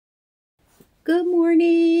Good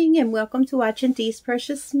morning and welcome to watching Dee's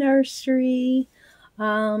Precious Nursery.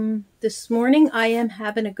 This morning I am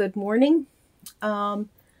having a good morning. I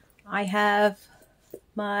have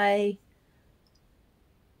my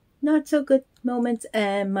not so good moments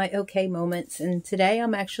and my okay moments, and today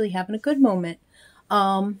I'm actually having a good moment.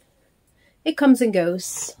 It comes and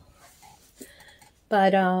goes.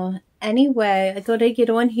 But anyway, I thought I'd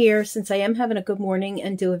get on here since I am having a good morning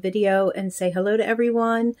and do a video and say hello to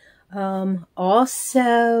everyone.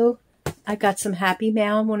 Also, I got some happy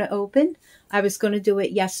mail I want to open. I was going to do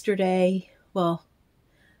it yesterday, well,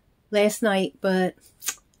 last night, but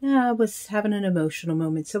I was having an emotional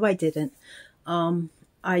moment, so I didn't.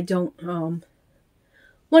 I don't want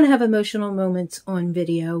to have emotional moments on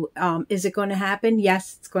video. Is it going to happen?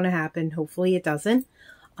 Yes, it's going to happen. Hopefully it doesn't.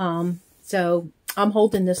 So I'm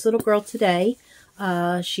holding this little girl today.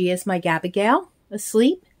 She is my Gabigail,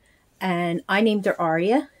 asleep, and I named her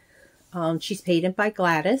Aria. She's painted by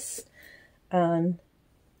Gladys.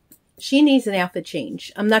 She needs an outfit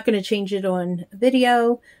change. I'm not going to change it on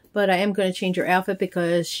video, but I am going to change her outfit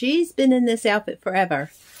because she's been in this outfit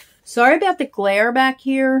forever. Sorry about the glare back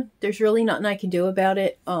here. There's really nothing I can do about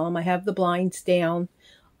it. I have the blinds down.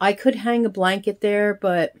 I could hang a blanket there,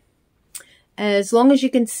 but as long as you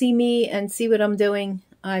can see me and see what I'm doing,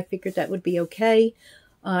 I figured that would be okay.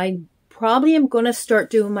 I probably am going to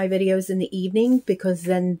start doing my videos in the evening because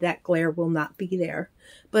then that glare will not be there.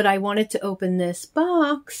 But I wanted to open this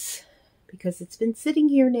box because it's been sitting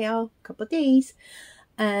here now a couple of days.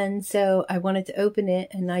 And so I wanted to open it,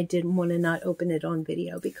 and I didn't want to not open it on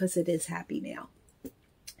video because it is happy mail.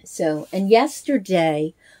 So, and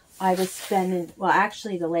yesterday I was spending, well,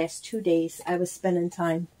 actually the last 2 days, I was spending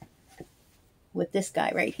time with this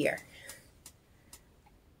guy right here.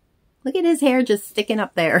 Look at his hair just sticking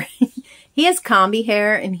up there. He has combi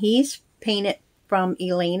hair, and he's painted from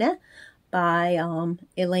Elena by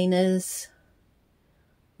Elena's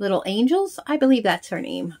Little Angels. I believe that's her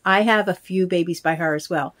name. I have a few babies by her as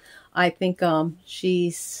well. I think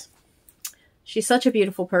she's such a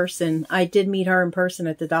beautiful person. I did meet her in person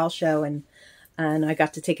at the doll show, and I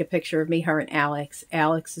got to take a picture of me, her, and Alex.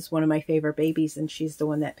 Alex is one of my favorite babies, and she's the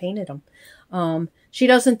one that painted them. She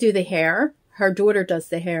doesn't do the hair. Her daughter does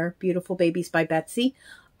the hair. Beautiful Babies by Betsy.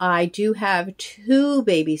 I do have 2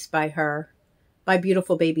 babies by her, by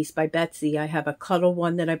Beautiful Babies by Betsy. I have a cuddle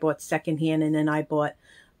one that I bought secondhand, and then I bought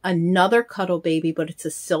another cuddle baby, but it's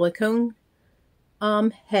a silicone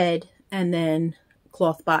head and then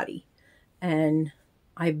cloth body. And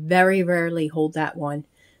I very rarely hold that one.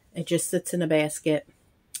 It just sits in a basket.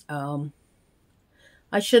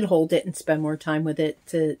 I should hold it and spend more time with it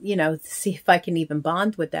to, you know, see if I can even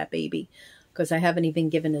bond with that baby. Because I haven't even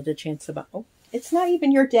given it a chance to bond. Oh, it's not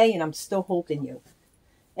even your day and I'm still holding you.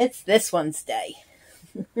 It's this one's day.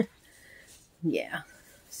 Yeah.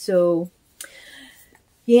 So,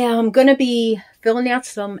 yeah, I'm going to be filling out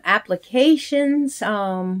some applications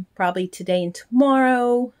probably today and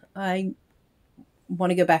tomorrow. I want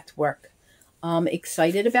to go back to work. I'm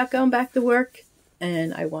excited about going back to work,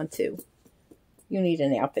 and I want to. You need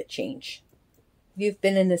an outfit change. You've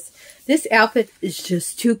been in this. This outfit is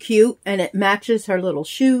just too cute, and it matches her little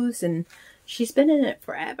shoes, and she's been in it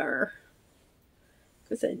forever.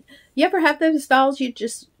 You ever have those dolls, you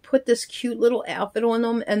just put this cute little outfit on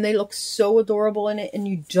them, and they look so adorable in it, and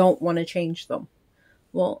you don't want to change them?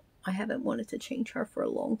 Well, I haven't wanted to change her for a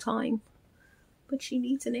long time, but she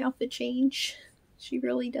needs an outfit change. She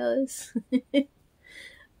really does.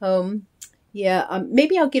 Yeah,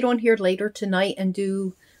 maybe I'll get on here later tonight and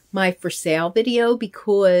do my for sale video,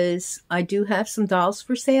 because I do have some dolls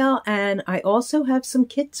for sale, and I also have some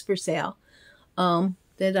kits for sale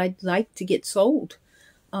that I'd like to get sold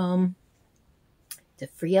to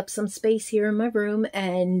free up some space here in my room.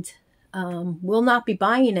 And will not be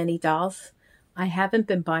buying any dolls. I haven't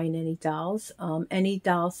been buying any dolls. Any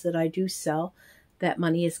dolls that I do sell, that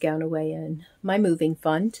money is going away in my moving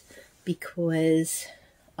fund, because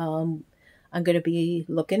I'm going to be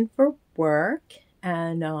looking for work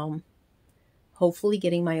and hopefully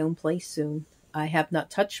getting my own place soon. I have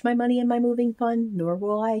not touched my money in my moving fund, nor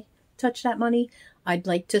will I touch that money. I'd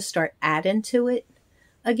like to start adding to it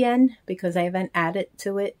again, because I haven't added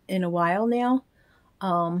to it in a while now.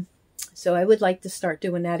 So I would like to start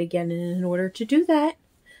doing that again. And in order to do that,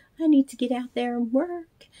 I need to get out there and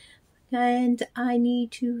work. And I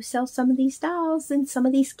need to sell some of these dolls and some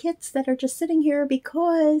of these kits that are just sitting here,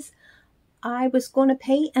 because I was going to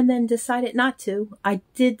paint and then decided not to. I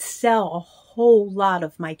did sell a whole lot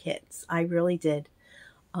of my kits. I really did.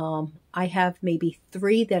 I have maybe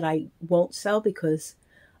 3 that I won't sell because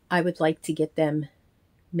I would like to get them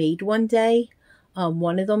made one day.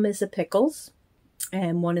 One of them is a pickles,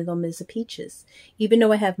 and one of them is a peaches. Even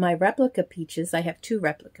though I have my replica peaches, I have 2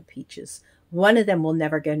 replica peaches. One of them will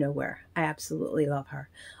never go nowhere. I absolutely love her.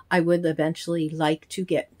 I would eventually like to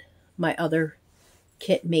get my other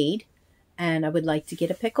kit made, and I would like to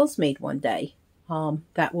get a pickles made one day.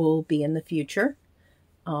 That will be in the future,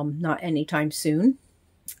 not anytime soon,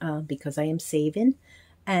 because I am saving.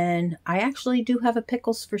 And I actually do have a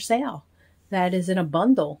pickles for sale that is in a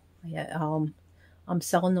bundle. I'm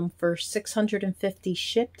selling them for $650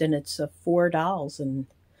 shipped, and it's $4. And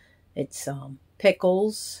it's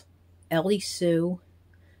pickles, Ellie Sue,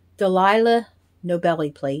 Delilah, no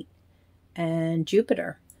belly plate, and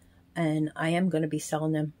Jupiter. And I am going to be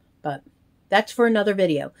selling them, but that's for another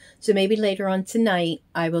video. So maybe later on tonight,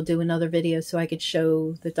 I will do another video so I could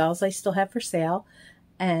show the dolls I still have for sale.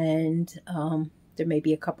 And there may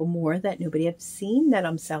be a couple more that nobody has seen that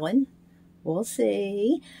I'm selling. We'll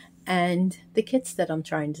see. And the kits that I'm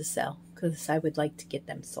trying to sell, because I would like to get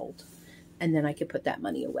them sold. And then I could put that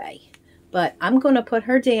money away. But I'm going to put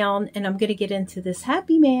her down, and I'm going to get into this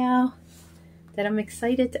Happy Mail that I'm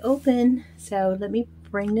excited to open. So let me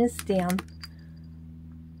bring this down.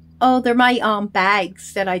 Oh, they're my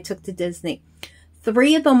bags that I took to Disney.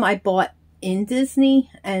 3 of them I bought in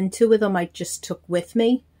Disney, and 2 of them I just took with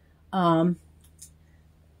me. My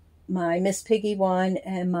Miss Piggy one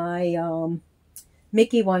and my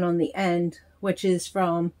Mickey one on the end, which is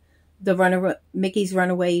from the Mickey's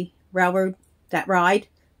Runaway Railroad, that ride.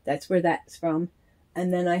 That's where that's from.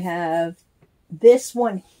 And then I have this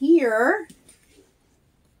one here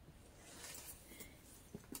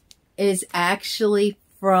is actually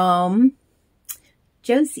from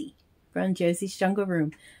Josie, from Josie's Jungle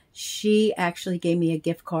Room. She actually gave me a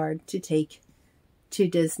gift card to take to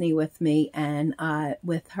Disney with me, and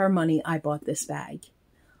with her money, I bought this bag.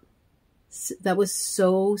 So that was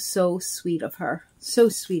so sweet of her. So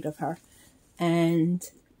sweet of her. And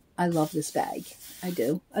I love this bag. I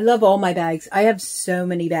do. I love all my bags. I have so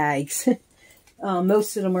many bags.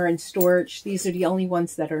 Most of them are in storage. These are the only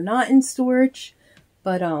ones that are not in storage.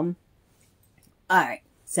 But, alright.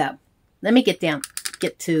 So, let me get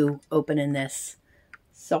to opening this.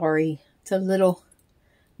 Sorry. It's a little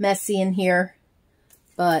messy in here.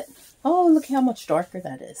 But, oh, look how much darker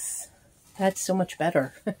that is. That's so much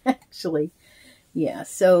better, actually. Yeah,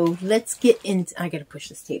 so let's get into... I gotta push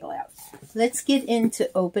this table out. Let's get into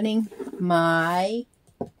opening my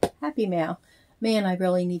Happy Mail. Man, I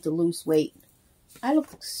really need to lose weight. I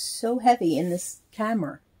look so heavy in this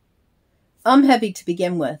camera. I'm heavy to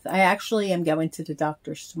begin with. I actually am going to the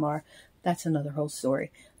doctor's tomorrow. That's another whole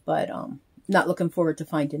story. But not looking forward to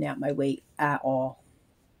finding out my weight at all.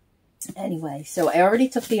 Anyway, so I already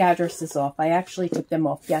took the addresses off. I actually took them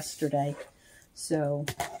off yesterday. So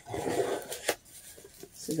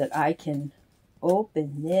that I can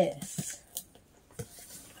open this.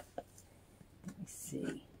 Let me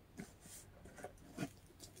see.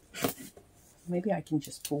 Maybe I can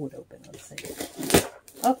just pull it open. Let's see.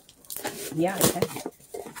 Oh, yeah, I can.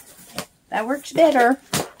 That works better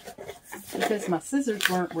because my scissors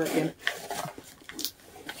weren't working.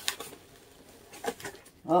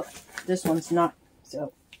 Oh, this one's not,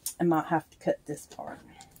 so I might have to cut this part.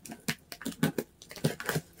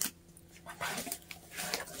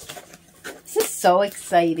 This is so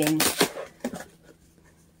exciting.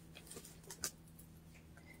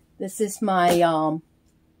 This is my,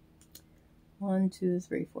 1, 2,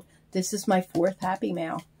 3, 4. This is my 4th Happy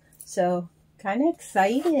Mail. So, kind of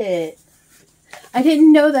excited. I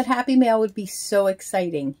didn't know that Happy Mail would be so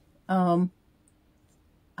exciting.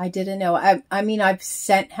 I didn't know. I mean, I've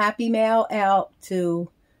sent Happy Mail out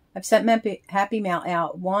to... I've sent Happy Mail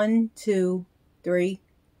out 1, 2, 3,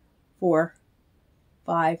 4,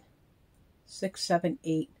 5, 6, 7,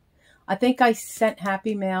 8. I think I sent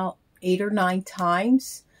Happy Mail 8 or 9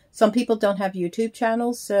 times. Some people don't have YouTube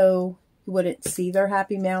channels, so you wouldn't see their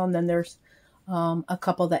Happy Mail. And then there's a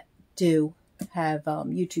couple that do have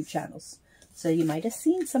YouTube channels. So you might have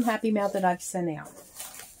seen some Happy Mail that I've sent out.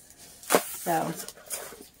 So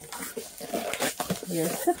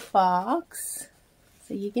here's the box.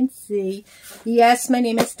 So you can see. Yes, my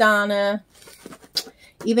name is Donna.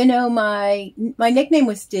 Even though my nickname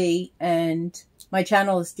was Dee and my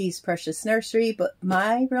channel is Dee's Precious Nursery, but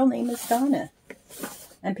my real name is Donna.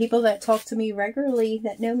 And people that talk to me regularly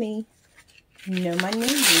that know me know my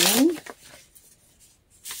name.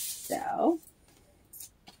 So,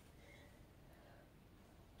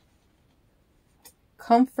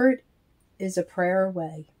 comfort is a prayer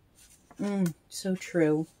away. So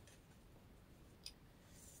true.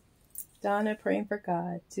 Donna praying for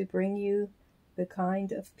God to bring you the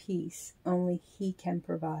kind of peace only He can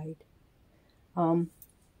provide. Um,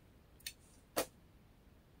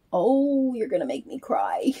 oh, you're going to make me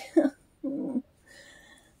cry.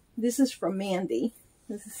 This is from Mandy.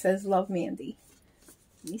 This says, love, Mandy.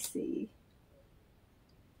 Let me see.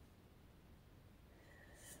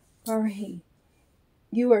 All right.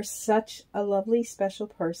 You are such a lovely, special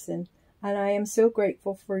person, and I am so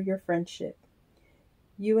grateful for your friendship.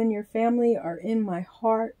 You and your family are in my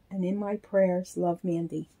heart and in my prayers. Love,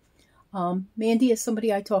 Mandy. Mandy is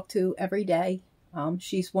somebody I talk to every day.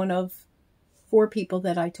 She's one of 4 people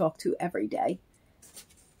that I talk to every day.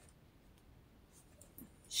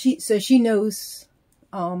 So she knows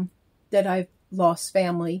that I've lost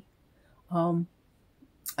family.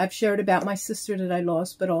 I've shared about my sister that I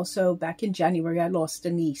lost, but also back in January I lost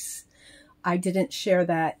a niece. I didn't share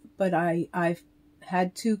that, but I've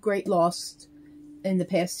had 2 great losses in the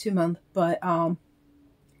past 2 months. But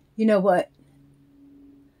you know what?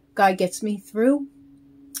 God gets me through.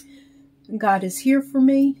 God is here for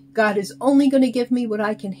me. God is only going to give me what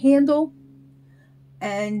I can handle.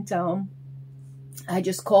 And I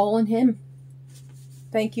just call on him.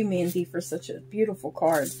 Thank you, Mandy, for such a beautiful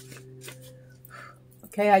card.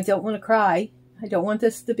 Okay, I don't want to cry. I don't want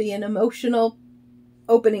this to be an emotional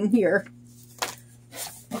opening here.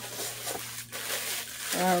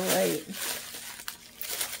 All right.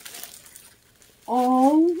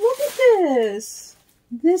 Oh, look at this.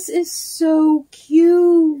 This is so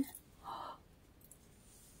cute.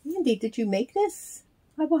 Mandy, did you make this?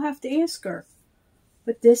 I will have to ask her.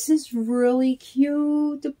 But this is really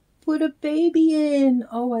cute to put a baby in.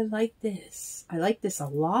 Oh, I like this. I like this a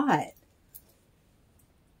lot.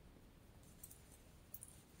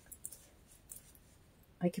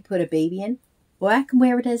 I could put a baby in. Well, I can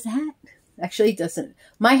wear it as a hat. Actually, it doesn't.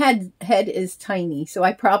 My head is tiny, so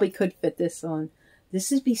I probably could fit this on.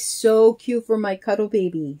 This would be so cute for my cuddle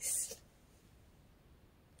babies.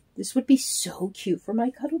 This would be so cute for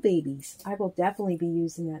my cuddle babies. I will definitely be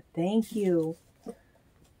using that. Thank you.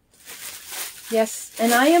 Yes,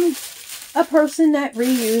 and I am a person that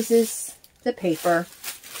reuses the paper.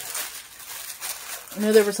 I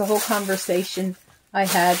know there was a whole conversation I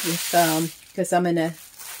had with, because I'm in a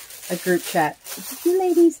group chat with a few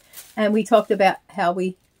ladies, and we talked about how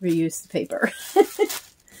we reuse the paper.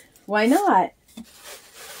 Why not?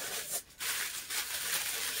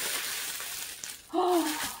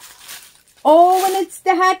 Oh, and it's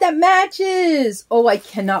the hat that matches. Oh, I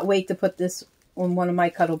cannot wait to put this on one of my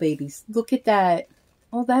cuddle babies. Look at that.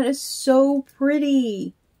 Oh, that is so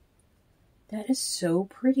pretty. That is so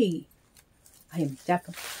pretty. I am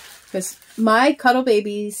definitely, because my cuddle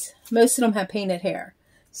babies, most of them have painted hair.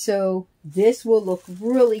 So this will look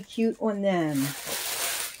really cute on them.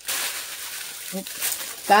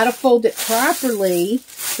 Oops. Gotta fold it properly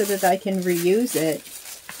so that I can reuse it.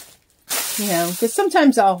 You know, because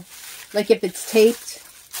sometimes I'll, like if it's taped,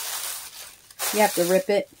 you have to rip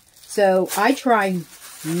it. So I try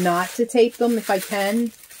not to tape them if I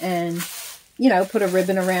can, and, you know, put a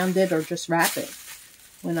ribbon around it or just wrap it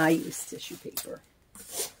when I use tissue paper.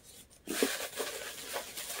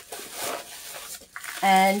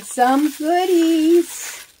 And some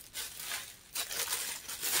goodies.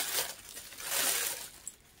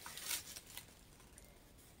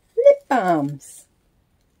 Lip balms.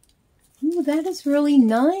 Ooh, that is really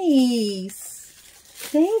nice.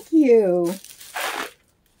 Thank you.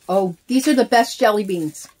 Oh, these are the best jelly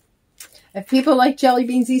beans. If people like jelly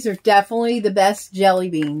beans, these are definitely the best jelly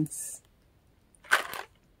beans.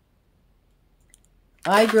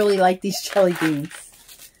 I really like these jelly beans.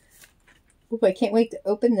 Ooh, I can't wait to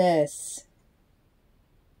open this.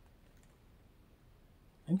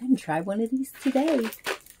 I'm going to try one of these today.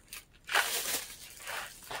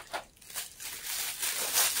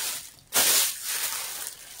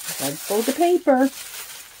 I'd fold the paper.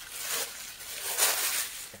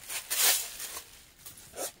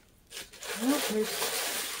 Oh, there's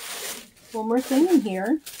one more thing in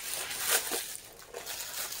here.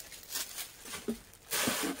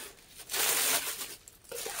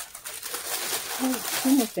 Oh,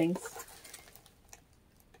 2 more things.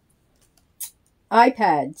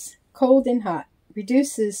 iPads, cold and hot,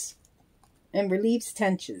 reduces and relieves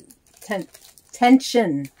tension.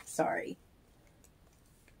 Sorry.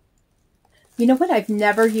 You know what? I've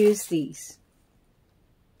never used these.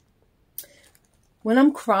 When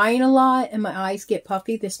I'm crying a lot and my eyes get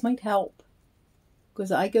puffy, this might help.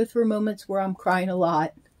 Because I go through moments where I'm crying a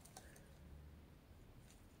lot.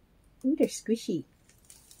 Ooh, they're squishy.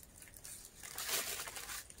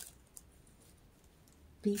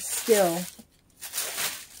 Be still.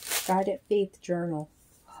 Guided Faith Journal.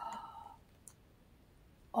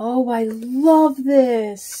 Oh, I love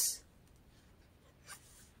this.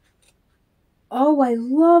 Oh, I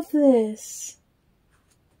love this.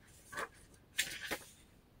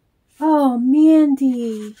 Oh,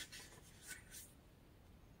 Mandy.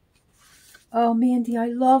 Oh, Mandy, I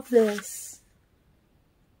love this.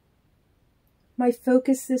 My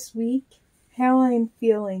focus this week, how I am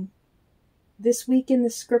feeling. This week in the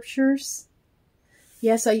scriptures.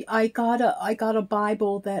 Yes, I got a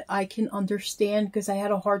Bible that I can understand because I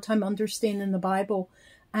had a hard time understanding the Bible.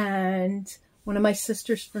 And one of my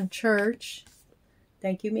sisters from church,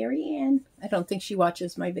 thank you, Mary Ann. I don't think she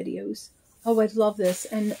watches my videos. Oh, I love this.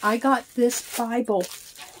 And I got this Bible.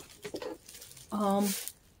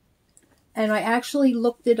 And I actually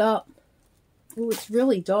looked it up. Oh, it's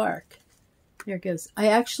really dark. There it goes. I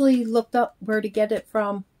actually looked up where to get it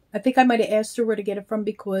from. I think I might have asked her where to get it from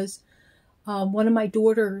because one of my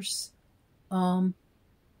daughters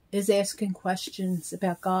is asking questions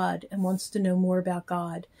about God and wants to know more about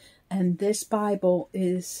God. And this Bible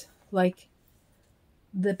is like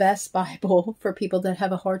the best Bible for people that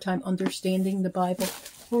have a hard time understanding the Bible.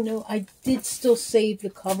 Oh no, I did still save the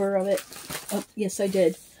cover of it. Oh, yes, I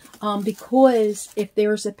did. Because if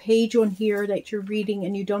there's a page on here that you're reading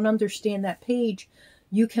and you don't understand that page,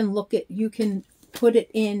 you can put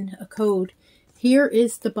it in a code. Here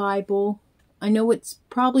is the Bible. I know it's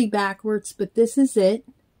probably backwards, but this is it.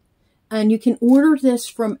 And you can order this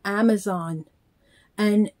from Amazon.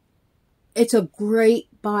 And it's a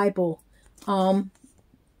great Bible.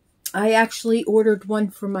 I actually ordered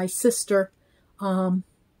one for my sister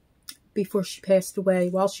before she passed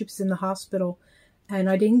away, while she was in the hospital. And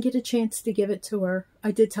I didn't get a chance to give it to her.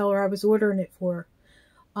 I did tell her I was ordering it for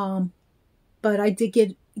her. But I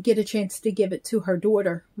did get a chance to give it to her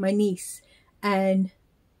daughter, my niece. And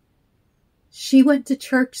she went to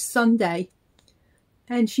church Sunday.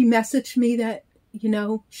 And she messaged me that, you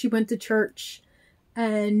know, she went to church.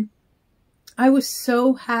 And I was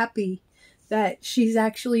so happy that she's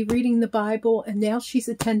actually reading the Bible. And now she's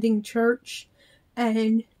attending church.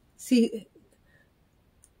 And see,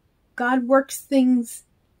 God works things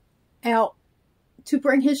out to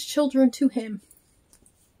bring his children to him.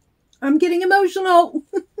 I'm getting emotional.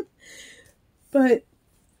 But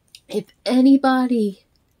if anybody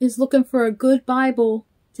is looking for a good Bible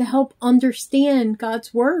to help understand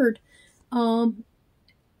God's word,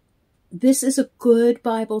 this is a good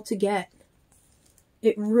Bible to get.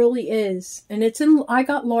 It really is. And it's in, I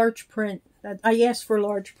got large print. I asked for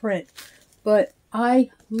large print. But I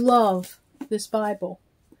love this Bible.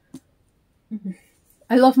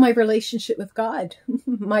 I love my relationship with God.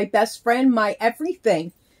 My best friend, my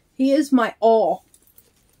everything. He is my all.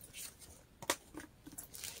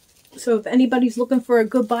 So if anybody's looking for a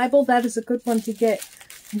good Bible, that is a good one to get.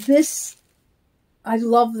 This, I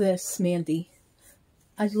love this, Mandy.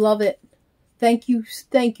 I love it. Thank you,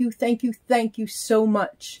 thank you, thank you, thank you so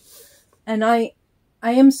much. And I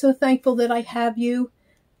am so thankful that I have you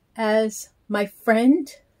as my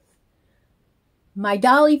friend, my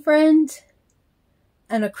dolly friend,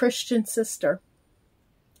 and a Christian sister.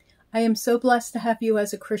 I am so blessed to have you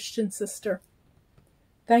as a Christian sister.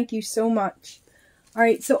 Thank you so much. All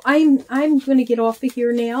right, so I'm going to get off of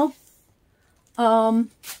here now. I'll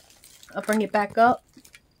bring it back up.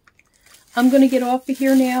 I'm going to get off of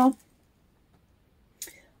here now.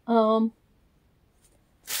 I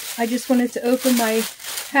just wanted to open my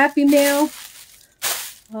Happy Mail.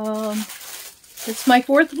 It's my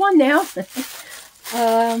fourth one now.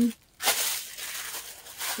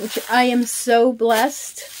 Which I am so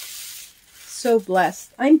blessed. So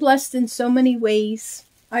blessed. I'm blessed in so many ways.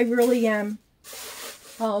 I really am.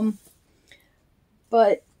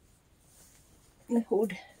 But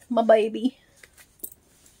hold my baby.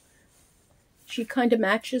 She kind of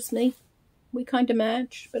matches me. We kind of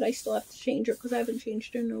match, but I still have to change her because I haven't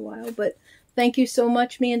changed her in a while. But thank you so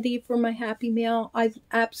much, Mandy, for my Happy Mail. I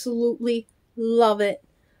absolutely love it.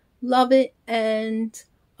 Love it, and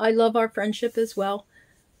I love our friendship as well.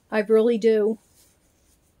 I really do.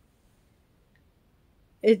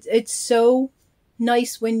 It's so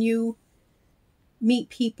nice when you meet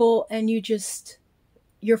people and you just,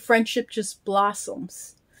 your friendship just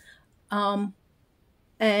blossoms. And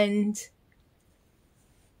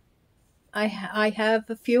I have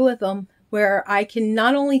a few of them where I can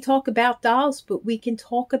not only talk about dolls, but we can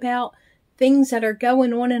talk about things that are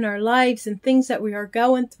going on in our lives and things that we are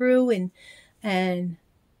going through and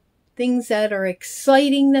things that are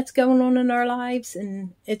exciting that's going on in our lives.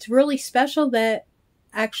 And it's really special that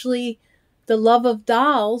actually the love of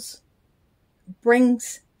dolls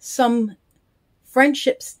brings some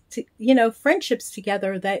friendships to, you know, friendships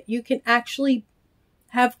together, that you can actually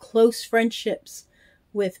have close friendships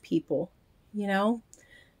with people, you know.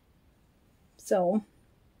 So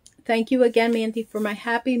thank you again, Mandy, for my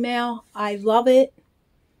happy mail. I love it.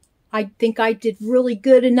 I think I did really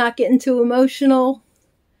good in not getting too emotional.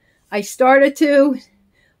 I started to,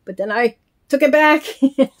 but then I took it back.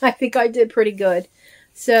 I think I did pretty good.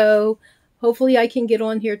 So hopefully I can get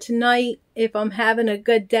on here tonight. If I'm having a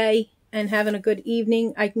good day and having a good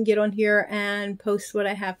evening, I can get on here and post what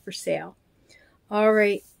I have for sale. All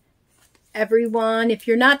right, everyone, if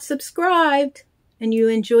you're not subscribed and you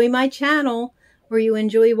enjoy my channel or you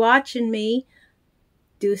enjoy watching me,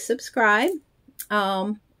 do subscribe.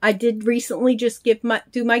 I did recently just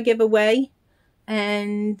do my giveaway,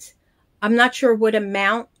 and I'm not sure what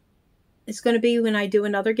amount it's going to be when I do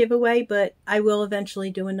another giveaway, but I will eventually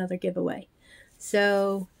do another giveaway.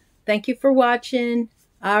 So thank you for watching.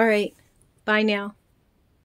 All right. Bye now.